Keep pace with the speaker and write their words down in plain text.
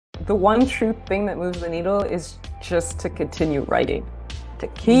The one true thing that moves the needle is just to continue writing, to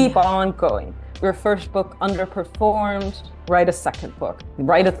keep on going. Your first book underperformed, write a second book,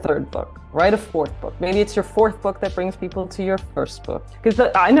 write a third book, write a fourth book. Maybe it's your fourth book that brings people to your first book.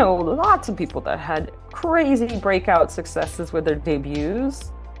 Because I know lots of people that had crazy breakout successes with their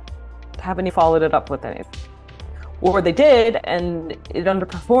debuts, haven't even followed it up with anything. Or they did and it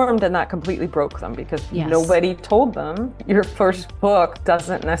underperformed and that completely broke them because nobody told them your first book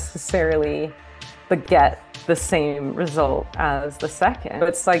doesn't necessarily get the same result as the second.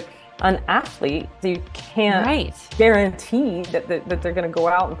 It's like an athlete, you can't guarantee that they're going to go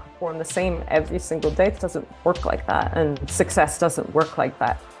out and perform the same every single day. It doesn't work like that, and success doesn't work like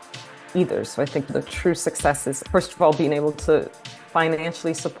that either. So I think the true success is, first of all, being able to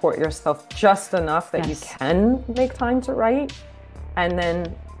financially support yourself just enough that you can make time to write, and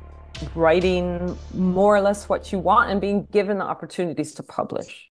then writing more or less what you want and being given the opportunities to publish.